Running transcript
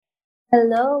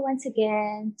Hello once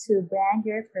again to Brand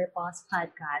Your Purpose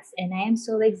podcast, and I am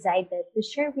so excited to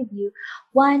share with you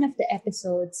one of the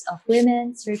episodes of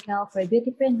Women's Circle for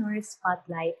Beautypreneurs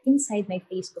Spotlight inside my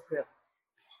Facebook group.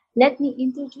 Let me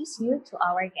introduce you to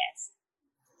our guest.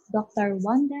 Dr.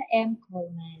 Wanda M.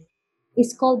 Coleman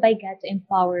is called by God to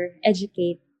empower,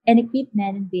 educate, and equip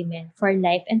men and women for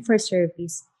life and for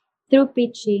service through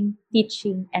preaching,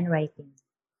 teaching, and writing.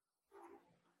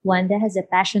 Wanda has a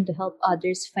passion to help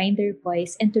others find their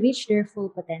voice and to reach their full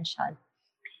potential.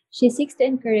 She seeks to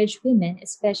encourage women,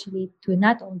 especially to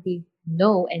not only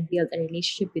know and build a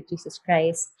relationship with Jesus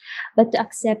Christ, but to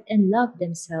accept and love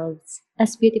themselves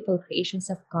as beautiful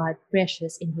creations of God,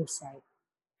 precious in His sight.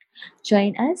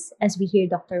 Join us as we hear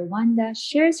Dr. Wanda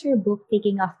shares her book,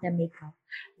 Taking Off the Makeup,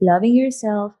 Loving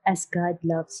Yourself as God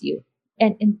Loves You,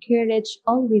 and encourage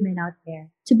all women out there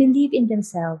to believe in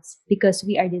themselves because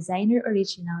we are designer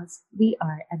originals, we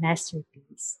are a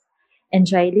masterpiece.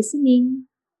 Enjoy listening.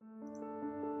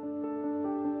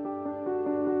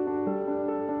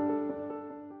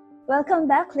 Welcome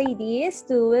back, ladies,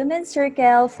 to Women's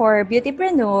Circle for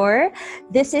Beautypreneur.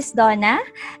 This is Donna,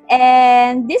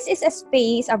 and this is a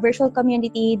space, a virtual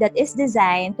community that is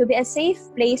designed to be a safe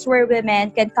place where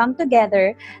women can come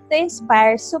together to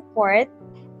inspire, support,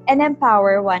 and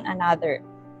empower one another.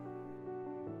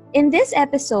 In this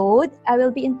episode, I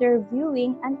will be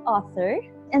interviewing an author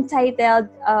entitled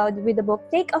with the book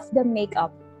Take Off the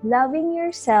Makeup, Loving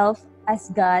Yourself as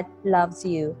God Loves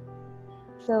You.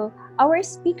 So, our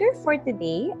speaker for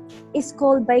today is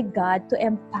called by God to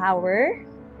empower,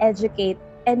 educate,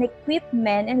 and equip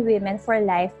men and women for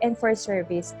life and for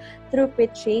service through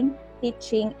preaching,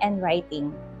 teaching, and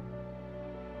writing.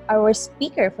 Our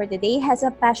speaker for today has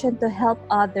a passion to help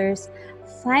others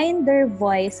find their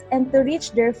voice and to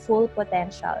reach their full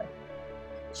potential.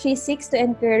 She seeks to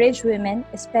encourage women,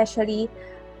 especially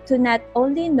to not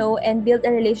only know and build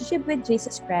a relationship with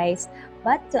Jesus Christ,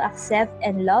 but to accept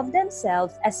and love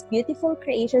themselves as beautiful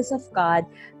creations of God,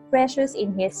 precious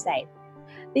in His sight.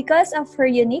 Because of her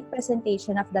unique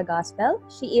presentation of the gospel,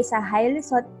 she is a highly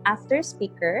sought-after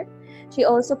speaker. She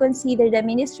also considered the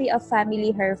ministry of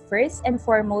family her first and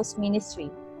foremost ministry.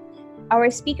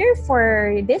 Our speaker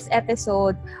for this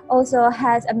episode also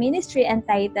has a ministry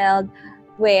entitled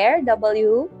Wear,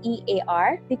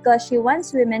 WEAR, because she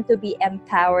wants women to be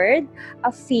empowered,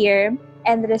 affirmed,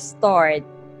 and restored.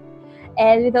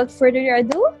 And without further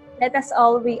ado, let us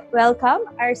all welcome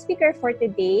our speaker for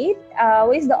today,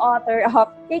 who is the author of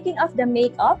Taking Off the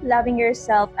Makeup, Loving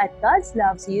Yourself as God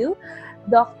Loves You,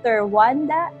 Dr.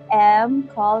 Wanda M.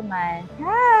 Coleman.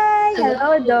 Hi!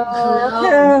 Hello, Doc.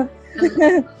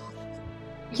 Hello.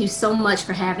 Thank you so much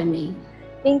for having me.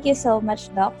 Thank you so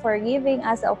much, Doc, for giving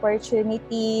us the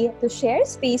opportunity to share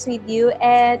space with you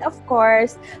and, of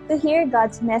course, to hear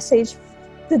God's message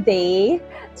today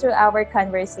through our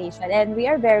conversation. And we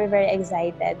are very, very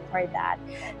excited for that.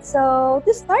 So,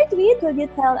 to start with, will you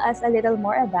tell us a little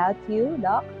more about you,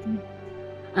 Doc?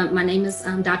 My name is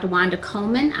Dr. Wanda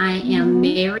Coleman. I am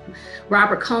married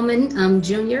Robert Coleman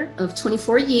Jr. of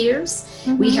 24 years.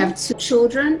 We have two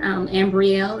children,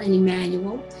 Ambrielle and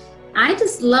Emmanuel. I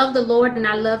just love the Lord and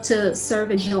I love to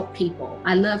serve and help people.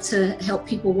 I love to help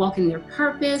people walk in their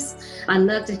purpose. I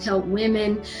love to help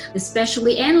women,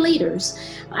 especially, and leaders.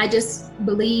 I just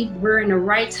believe we're in the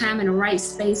right time and the right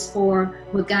space for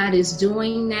what God is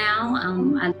doing now.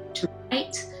 I love to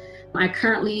write. I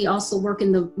currently also work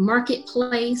in the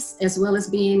marketplace as well as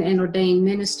being an ordained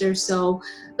minister. So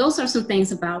those are some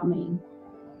things about me.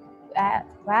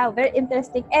 Wow, very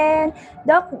interesting. And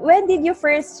Doc, when did you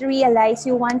first realize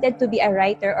you wanted to be a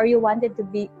writer or you wanted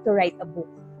to write a book?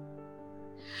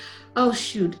 Oh,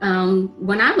 shoot.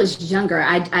 When I was younger,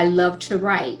 I loved to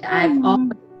write. I've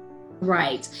always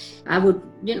write. I would,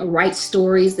 write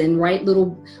stories and write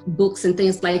little books and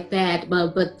things like that.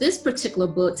 But this particular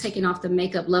book, Taking Off the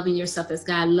Makeup, Loving Yourself as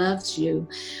God Loves You,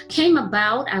 came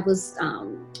about.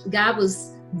 God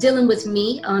was dealing with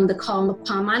me on the call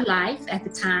upon my life at the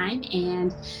time.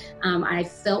 And I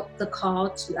felt the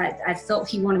call I felt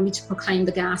He wanted me to proclaim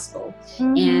the gospel.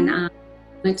 And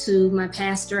went to my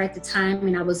pastor at the time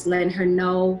and I was letting her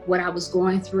know what I was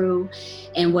going through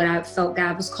and what I felt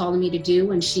God was calling me to do.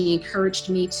 And she encouraged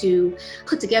me to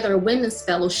put together a women's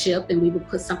fellowship and we would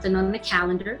put something on the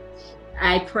calendar.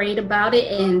 I prayed about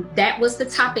it and that was the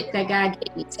topic that God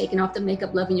gave me, Taking Off the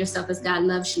Makeup, Loving Yourself as God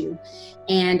Loves You.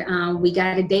 And we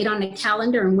got a date on the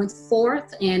calendar and went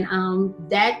forth and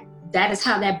that is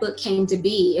how that book came to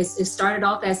be. It started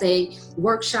off as a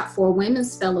workshop for a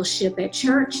women's fellowship at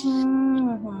church.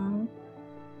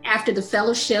 After the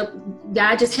fellowship,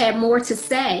 God just had more to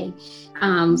say.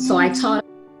 So I taught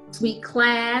sweet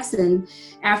class, and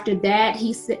after that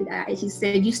he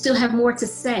said you still have more to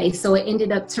say, so it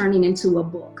ended up turning into a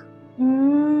book.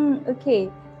 Okay.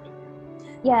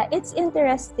 Yeah, it's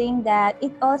interesting that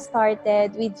it all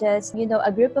started with just,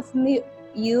 a group of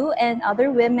you and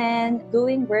other women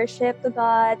doing worship to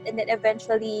God, and then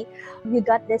eventually you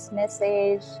got this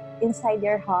message inside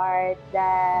your heart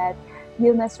that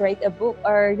you must write a book,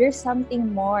 or there's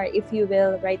something more if you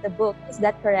will write a book. Is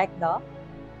that correct, Doc?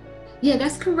 Yeah,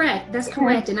 that's correct. That's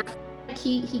correct. And I feel like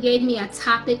he gave me a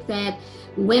topic that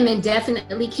women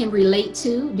definitely can relate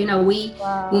to.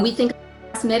 When we think of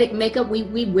cosmetic makeup,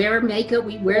 we wear makeup,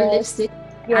 we wear lipstick,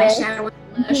 eyeshadow,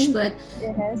 and blush, but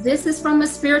this is from a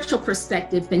spiritual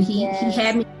perspective. And he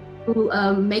had me through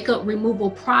a makeup removal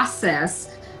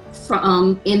process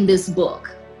in this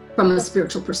book from a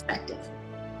spiritual perspective.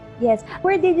 Yes.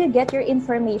 Where did you get your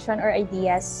information or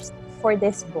ideas for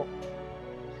this book?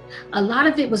 A lot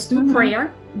of it was through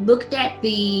prayer. Looked at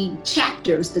the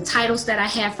chapters, the titles that I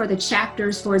have for the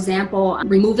chapters, for example,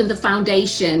 removing the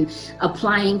foundation,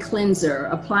 applying cleanser,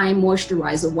 applying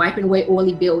moisturizer, wiping away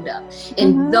oily buildup.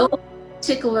 And those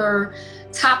particular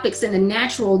topics in the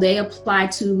natural, they apply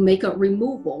to makeup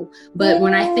removal. But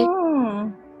when I think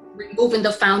removing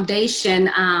the foundation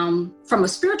from a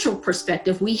spiritual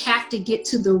perspective, we have to get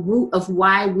to the root of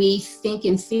why we think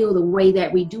and feel the way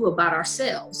that we do about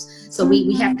ourselves. So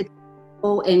we have to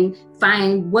go and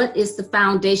find what is the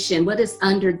foundation, what is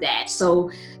under that. So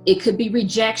it could be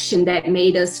rejection that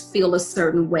made us feel a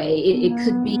certain way. It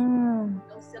could be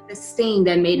self-esteem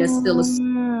that made us feel a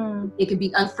certain way. It could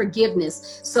be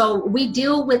unforgiveness. So we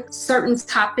deal with certain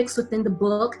topics within the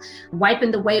book.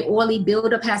 Wiping away oily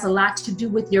buildup has a lot to do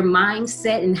with your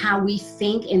mindset and how we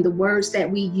think and the words that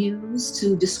we use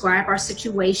to describe our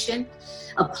situation.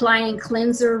 Applying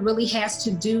cleanser really has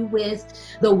to do with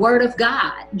the Word of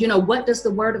God. What does the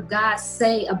Word of God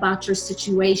say about your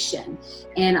situation?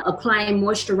 And applying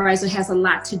moisturizer has a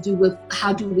lot to do with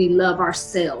how do we love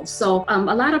ourselves. So a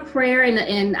lot of prayer,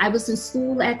 and I was in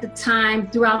school at the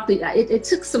time. Throughout it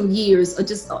took some years, or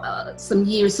just some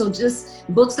years. So just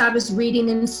books I was reading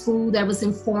in school that was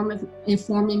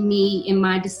informing me in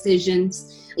my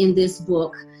decisions in this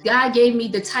book. God gave me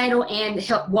the title and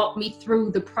helped walk me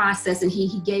through the process, and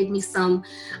he gave me some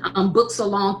books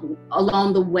along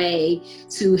the way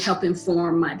to help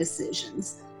inform my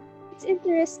decisions. It's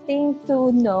interesting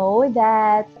to know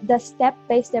that the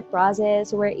step-by-step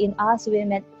process wherein us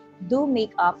women do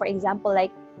makeup, for example,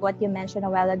 like what you mentioned a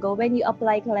while ago, when you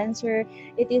apply cleanser,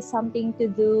 it is something to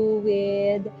do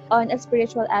with, on a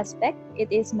spiritual aspect,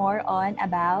 it is more on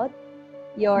about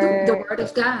the Word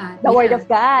of God. The Word of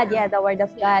God. The Word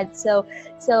of God.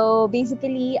 So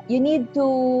basically, you need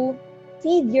to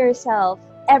feed yourself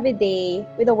every day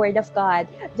with the Word of God.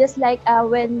 Just like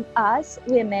when us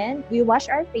women, we wash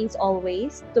our face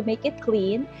always to make it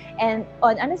clean. And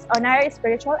on our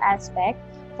spiritual aspect,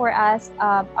 for us,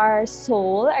 our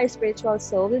spiritual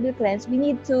soul will be cleansed. We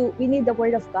need the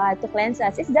Word of God to cleanse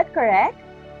us. Is that correct?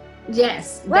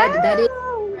 Yes, that is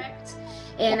correct.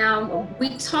 And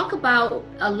we talk about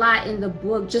a lot in the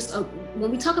book, just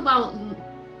when we talk about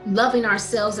loving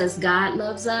ourselves as God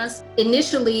loves us.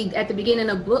 Initially, at the beginning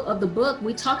of the book,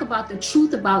 we talk about the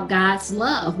truth about God's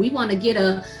love. We want to get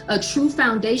a true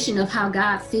foundation of how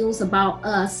God feels about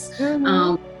us,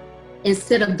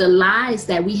 instead of the lies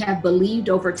that we have believed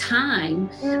over time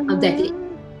that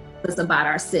us about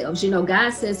ourselves.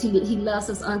 God says he loves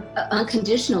us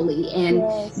unconditionally, and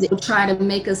they'll try to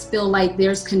make us feel like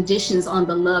there's conditions on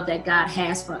the love that God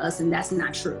has for us, and that's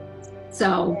not true.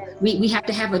 So we have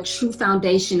to have a true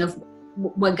foundation of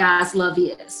what God's love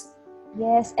is.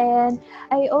 Yes, and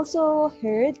I also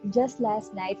heard just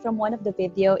last night from one of the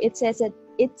video, it says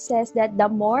that the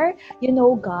more you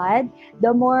know God,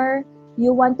 the more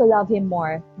you want to love Him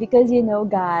more, because you know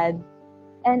God.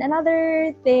 And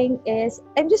another thing is,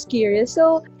 I'm just curious,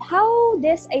 so how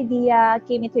this idea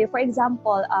came into you? For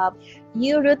example,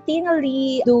 you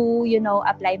routinely do,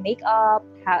 apply makeup,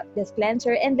 have this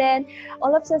cleanser, and then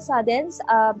all of a sudden,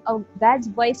 God's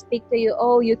voice speak to you.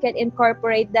 Oh, you can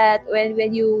incorporate that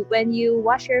when you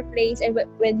wash your face, and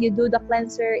when you do the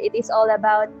cleanser, it is all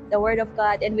about the Word of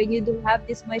God. And when you do have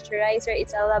this moisturizer,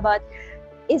 it's all about.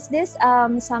 Is this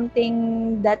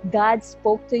something that God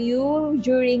spoke to you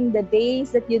during the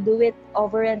days that you do it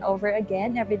over and over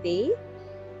again every day?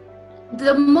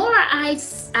 The more I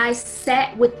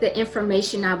sat with the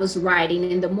information I was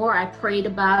writing, and the more I prayed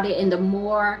about it, and the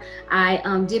more I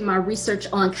did my research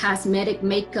on cosmetic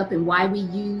makeup and why we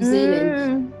use it,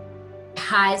 and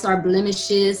hides our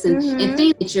blemishes and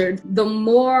things, the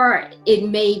more it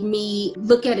made me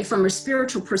look at it from a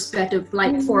spiritual perspective,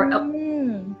 like for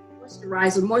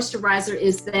moisturizer. Moisturizer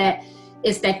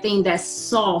is that thing that's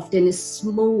soft and is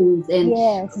smooth. And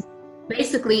Yes.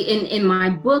 basically in my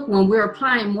book, when we're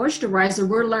applying moisturizer,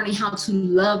 we're learning how to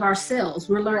love ourselves.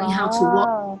 We're learning how to walk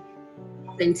Wow.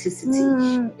 authenticity.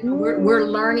 Mm, We're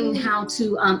learning how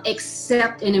to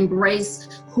accept and embrace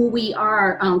who we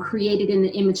are, created in the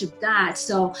image of God.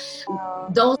 So wow.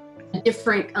 those are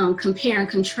different compare and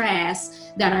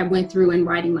contrast that I went through in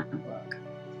writing my book.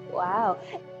 Wow.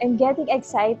 I'm getting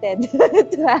excited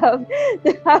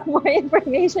to have more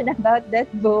information about that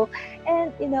book.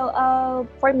 And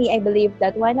for me, I believe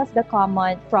that one of the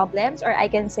common problems, or I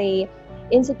can say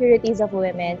insecurities of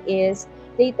women, is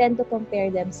they tend to compare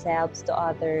themselves to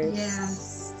others.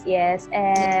 Yes.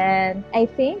 And I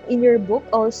think in your book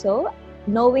also,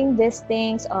 knowing these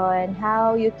things on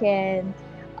how you can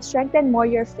strengthen more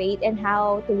your faith and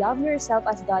how to love yourself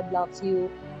as God loves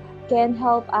you can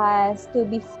help us to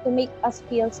make us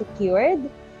feel secured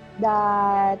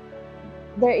that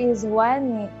there is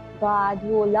one God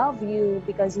who love you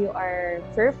because you are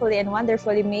fearfully and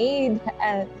wonderfully made.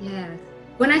 Yeah.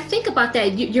 When I think about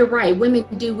that, you're right. Women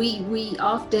do. We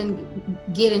often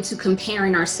get into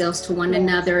comparing ourselves to one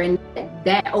another, and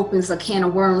that opens a can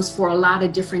of worms for a lot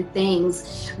of different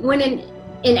things. When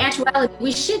in actuality,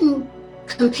 we shouldn't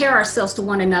compare ourselves to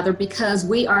one another because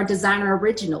we are designer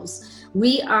originals.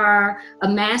 We are a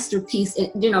masterpiece.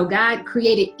 God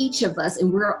created each of us,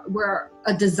 and we're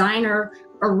a designer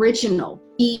original.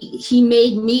 He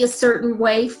made me a certain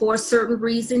way for a certain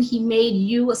reason. He made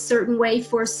you a certain way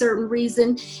for a certain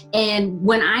reason. And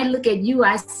when I look at you,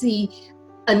 I see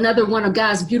another one of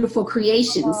God's beautiful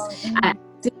creations. I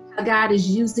see how God is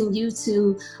using you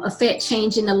to affect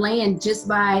change in the land just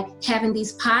by having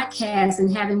these podcasts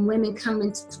and having women come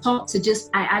and talk to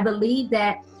I believe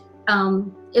that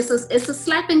it's a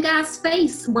slap in God's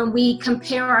face when we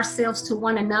compare ourselves to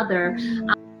one another.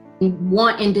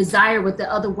 Want and desire what the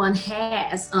other one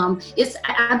has.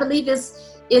 I believe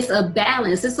it's a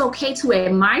balance. It's okay to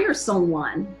admire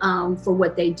someone for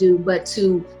what they do, but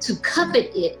to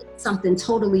covet it, something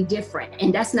totally different,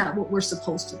 and that's not what we're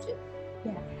supposed to do.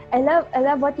 Yeah, I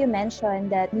love what you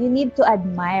mentioned, that you need to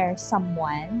admire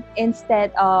someone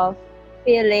instead of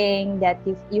feeling that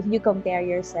if you compare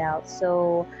yourself.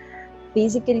 So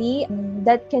basically,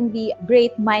 that can be a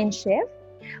great mind shift.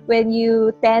 When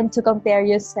you tend to compare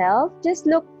yourself, just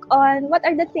look on what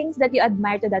are the things that you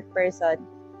admire to that person.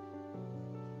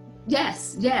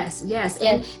 Yes.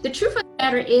 And the truth of the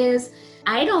matter is,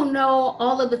 I don't know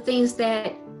all of the things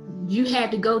that you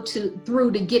had to go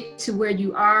through to get to where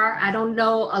you are. I don't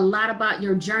know a lot about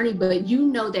your journey, but you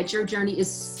know that your journey is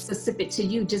specific to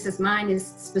you, just as mine is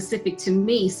specific to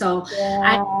me. So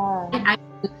I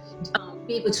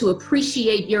be able to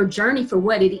appreciate your journey for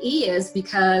what it is,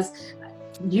 because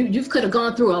you could have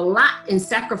gone through a lot and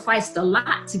sacrificed a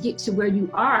lot to get to where you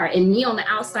are, and me on the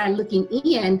outside looking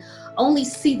in only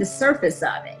see the surface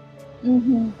of it.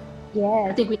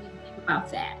 Yes. I think we need to think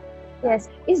about that. Yes.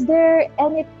 Is there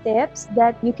any tips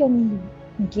that you can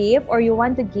give or you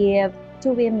want to give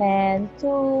to women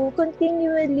to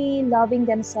continually loving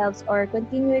themselves or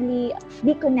continually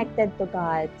be connected to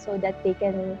God so that they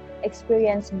can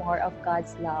experience more of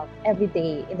God's love every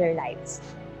day in their lives?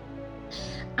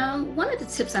 One of the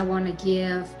tips I want to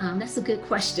give, that's a good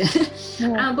question.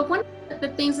 But one of the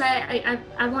things I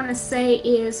want to say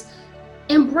is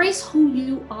embrace who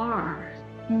you are.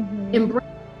 Embrace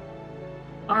who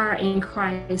you are in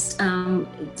Christ.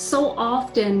 So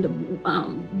often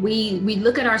we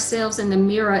look at ourselves in the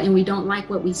mirror and we don't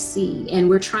like what we see, and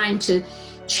we're trying to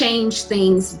change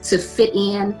things to fit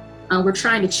in. We're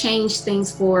trying to change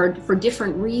things for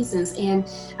different reasons. And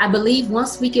I believe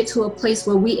once we get to a place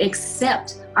where we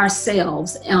accept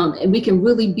ourselves and we can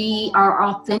really be our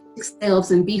authentic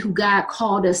selves and be who God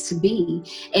called us to be,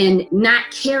 and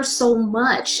not care so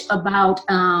much about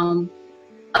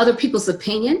other people's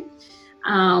opinion.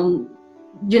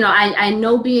 I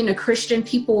know being a Christian,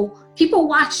 people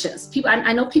watch us.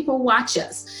 I know people watch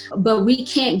us, but we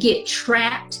can't get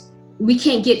trapped. We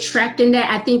can't get trapped in that.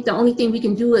 I think the only thing we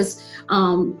can do is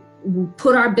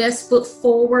put our best foot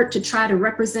forward to try to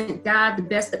represent God the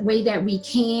best way that we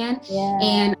can,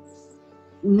 and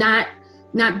not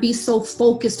be so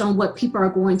focused on what people are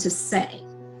going to say.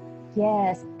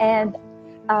 Yes, and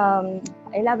I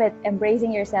love it,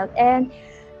 embracing yourself. And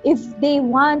if they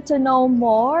want to know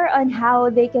more on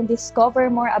how they can discover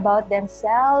more about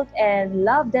themselves and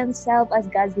love themselves as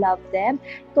God loves them,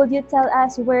 could you tell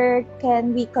us where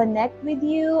can we connect with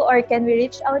you, or can we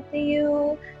reach out to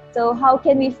you? So how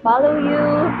can we follow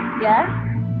you? Yeah?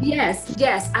 Yes,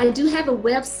 yes. I do have a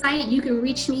website. You can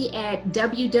reach me at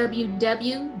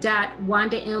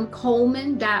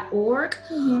www.wandamcoleman.org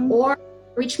Mm-hmm. or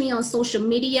reach me on social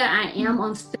media. I am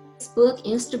on Facebook,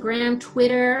 Instagram,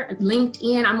 Twitter,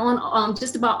 LinkedIn. I'm on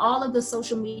just about all of the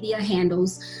social media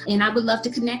handles, and I would love to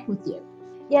connect with you.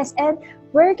 Yes, and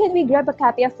where can we grab a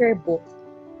copy of your book?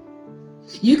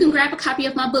 You can grab a copy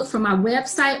of my book from my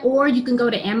website, or you can go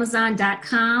to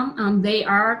Amazon.com. They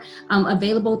are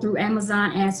available through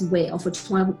Amazon as well for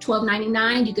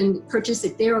 $12.99. You can purchase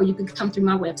it there, or you can come through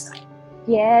my website.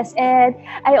 Yes, and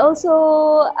I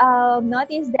also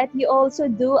noticed that you also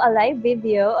do a live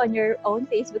video on your own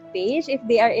Facebook page. If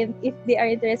they are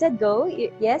interested, go.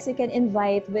 Yes, you can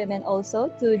invite women also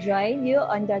to join you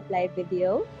on that live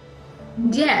video.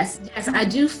 Yes, I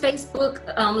do Facebook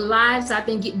lives. I've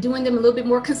been doing them a little bit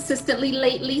more consistently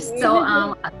lately,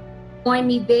 so join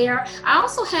me there. I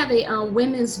also have a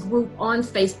women's group on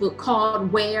Facebook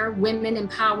called Where Women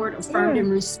Empowered, Affirmed,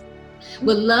 and Restored.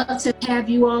 Would love to have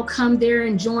you all come there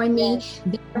and join me. Yes.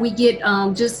 There we get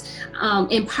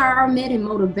empowerment and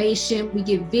motivation. We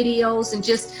get videos, and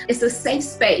it's a safe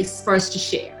space for us to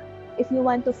share. If you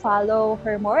want to follow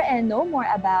her more and know more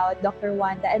about Dr.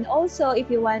 Wanda, and also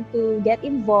if you want to get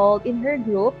involved in her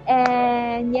group,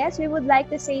 and yes, we would like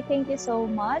to say thank you so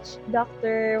much,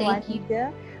 Dr.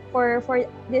 Wanda, for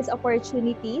this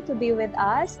opportunity to be with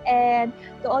us. And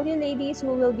to all you ladies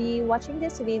who will be watching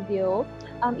this video,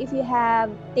 if you have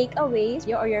takeaways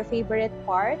or your favorite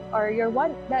part or your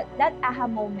that aha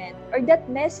moment or that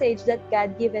message that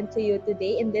God given to you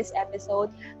today in this episode,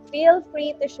 feel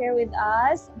free to share with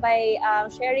us by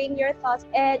sharing your thoughts.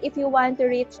 And if you want to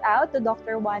reach out to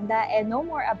Dr. Wanda and know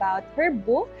more about her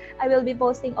book, I will be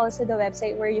posting also the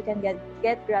website where you can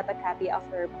grab a copy of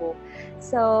her book.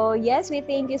 So yes, we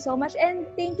thank you so much, and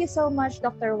thank you so much,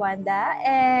 Dr. Wanda.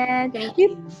 And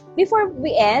before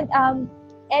we end,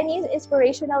 any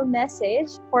inspirational message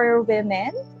for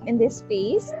women in this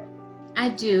space? I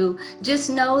do. Just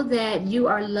know that you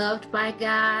are loved by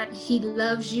God. He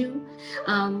loves you.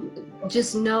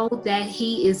 Just know that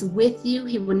He is with you.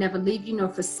 He will never leave you nor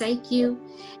forsake you.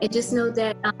 And just know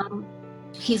that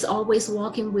He's always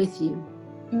walking with you.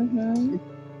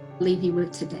 Leave you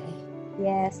with today.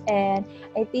 Yes, and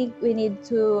I think we need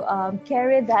to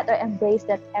carry that or embrace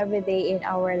that every day in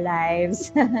our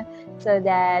lives so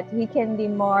that we can be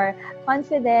more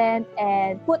confident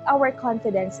and put our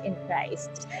confidence in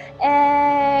Christ.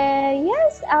 And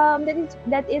yes,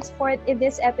 that is for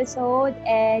this episode.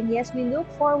 And yes, we look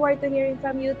forward to hearing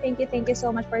from you. Thank you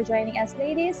so much for joining us,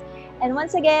 ladies. And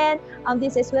once again,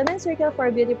 this is Women's Circle for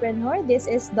Beautypreneur. This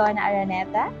is Donna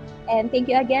Araneta. And thank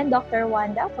you again, Dr.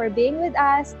 Wanda, for being with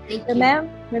us.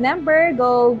 Remember,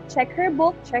 go check her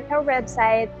book, check her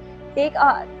website, take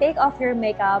off your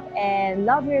makeup, and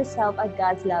love yourself as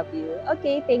God loves you.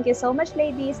 Okay, thank you so much,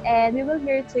 ladies, and we will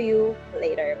hear to you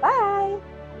later. Bye!